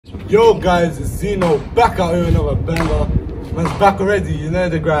Yo guys, it's Zeno back out here with another banger. Man's back already, you know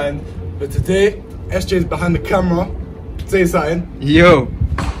the grind. But today, SJ's behind the camera. Say something. Yo.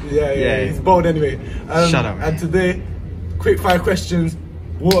 Yeah, he's bold anyway. Shut up, man. And today, quick fire questions,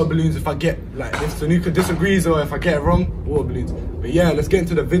 water balloons if I get, like, if Tanuka disagrees or if I get it wrong, water balloons. But yeah, let's get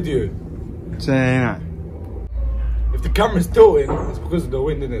into the video. If the camera's tilting, it's because of the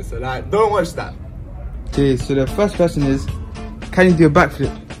wind, innit? So like, don't watch that. Okay, so the first question is, can you do a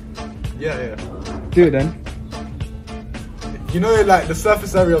backflip? Yeah. Do it then. You know, like the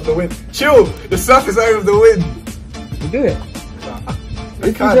surface area of the wind. Chill! The surface area of the wind. You do it.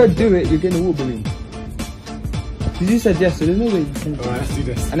 If you don't do it, you're getting a water balloon. Because you said yes, so there's no way you can. Alright, let's do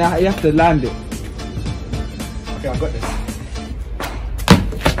this. And you have to land it. Okay, I got this.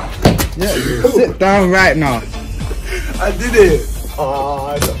 Yeah, sit down right now. I did it!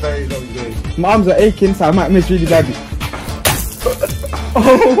 Oh, it's a very long day. My arms are aching, so I might miss really badly.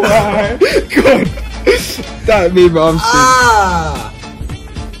 Oh my god! That made my arms sting. Ah!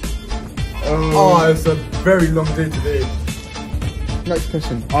 Oh, it's a very long day today. Next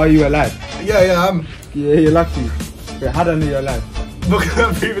question. Are you alive? Yeah, I'm. Yeah, you're lucky. Wait, how do I know you're alive? Look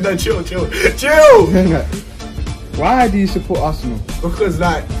at people that chill! Why do you support Arsenal? Because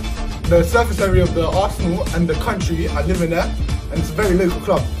like, the surface area of the Arsenal and the country, I live in there, and it's a very local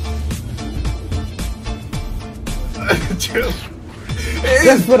club. Chill.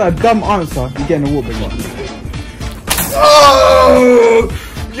 Just for that dumb answer, you're getting a water balloon. Oh!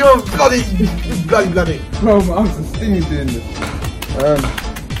 You're bloody. Bro, my arms are stinging doing this.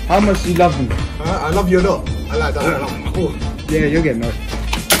 How much do you love me? I love you a lot. I like that. Oh. Yeah, you're getting knocked.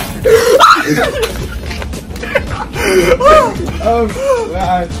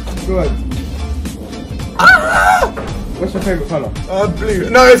 Right, go on. What's your favourite colour? Blue.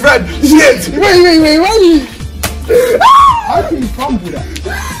 No, it's red. Shit! Wait, why are you? How can you crumble that?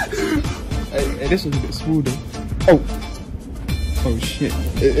 Hey, this was a bit small though. Oh shit.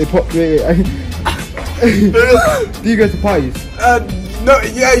 It popped. Wait. Do you go to parties? No,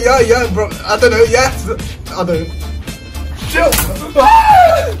 yeah, bro. I don't know, yes. I don't. Chill.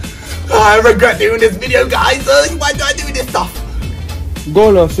 I regret doing this video, guys. Why do I do this stuff?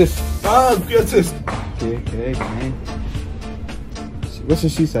 Goal or assist? Good assist. Okay. What's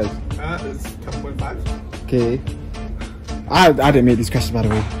your shoe size? It's 10.5. Okay. I didn't make these questions, by the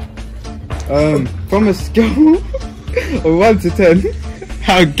way. From a scale of 1 to 10,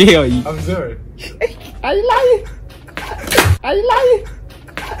 how gay are you? I'm 0. Are you lying? Are you lying?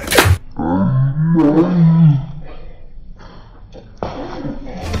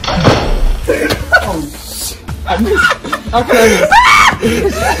 Oh shit! I missed. How can I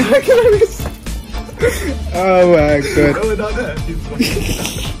miss? Oh my god. No, not there.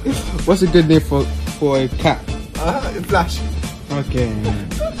 What's a good name for a cat? Flash. Okay.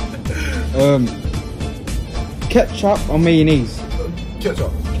 Ketchup or mayonnaise?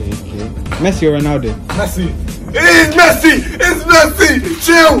 Ketchup. Okay. Messi or Ronaldo? Messi. It is Messi! It's Messi!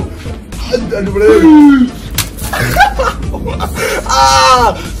 Chill!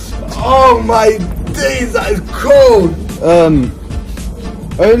 Oh my days, that is cold!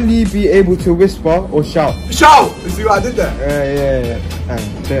 Only be able to whisper or shout? Shout! You see what I did there? Yeah.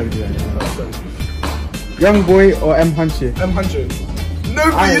 Young boy or M100? M100. No,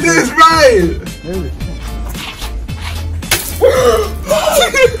 but you did this right!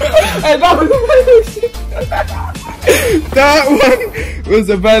 Hey, that was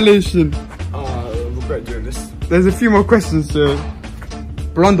a violation. I regret doing this. There's a few more questions, so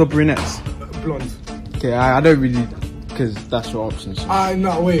blonde or brunettes? Blonde. Okay, I don't really, because that's your option. So.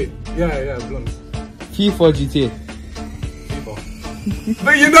 No, wait. Yeah, blonde. FIFA or GTA? FIFA.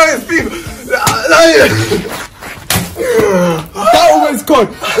 But you know it's FIFA. That was cold.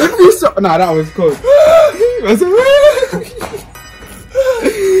 Nah, that was cold.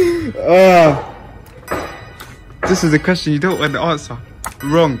 This is a question you don't want to answer.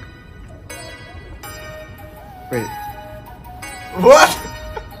 Wrong. Wait. What?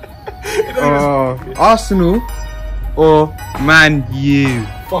 Arsenal or Man U?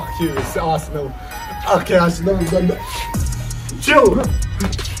 Fuck you, it's Arsenal. Okay, I should never have done that. Chill!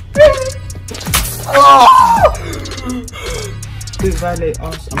 Please violate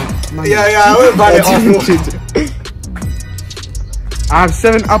Arsenal. Yeah, I won't violate Arsenal. I have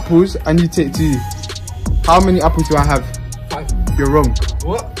 7 apples and you take 2. How many apples do I have? 5. You're wrong.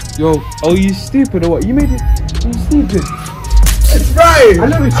 What? Yo, oh, you stupid or what? You made it. You stupid. It's right! I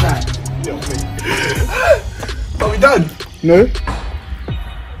know it's right. Are we done? No.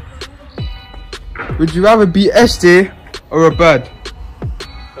 Would you rather be SJ or a bird?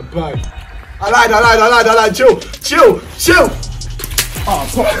 A bird. I lied. Chill. Oh,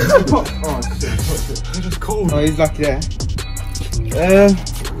 pop. Oh, shit. It's just cold. Oh, he's lucky there.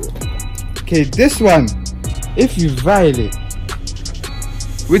 Okay, this one. If you violate,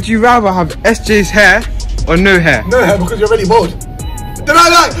 would you rather have SJ's hair or no hair? No hair because you're already bald. Did I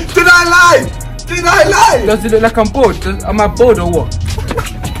lie? Did I lie? Did I lie? Does it look like I'm bored? Am I bored or what?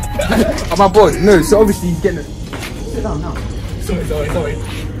 Am I bored? No, so obviously he's getting it. Sit down now. Sorry.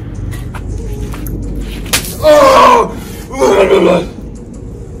 Oh!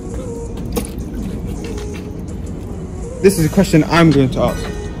 This is a question I'm going to ask.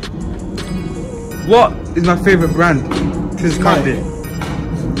 What is my favourite brand? Because it can't be.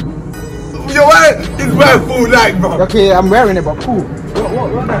 You're wearing, he's wearing full leg, bro. Okay, I'm wearing it, but cool.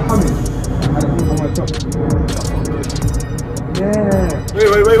 What are they coming? I don't think I'm on top. Yeah.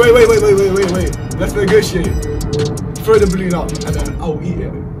 Wait. Let's negotiate. Throw the balloon up and then I'll eat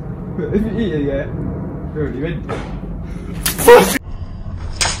it. If you eat it, yeah. Bro, you ready?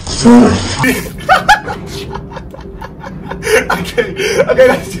 Okay,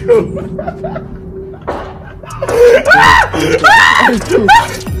 let's do it.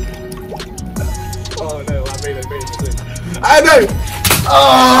 Oh no, I made it. I know! Oh!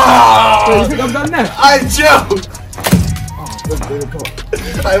 So you think I'm done now? I joked!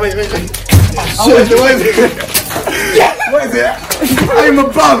 Wait. What is it? What is it? I'm a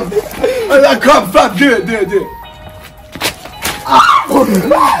bum! I can't fuck, do it.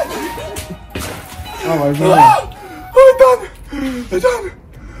 Oh my god. I'm done.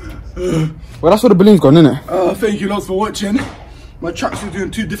 Well, that's where the balloon's gone, innit? Thank you lots for watching. My tracks are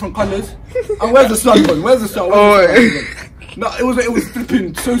doing 2 different colours. And where's the sun gone? Where's the sun? No, it was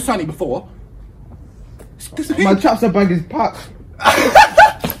flipping so sunny before. My chapter bag is packed.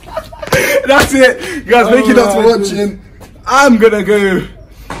 That's it, guys. Thank you lots for watching. I'm gonna go.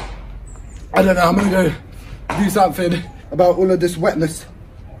 I don't know. I'm gonna go do something about all of this wetness.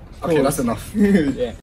 Okay, that's enough. Yeah.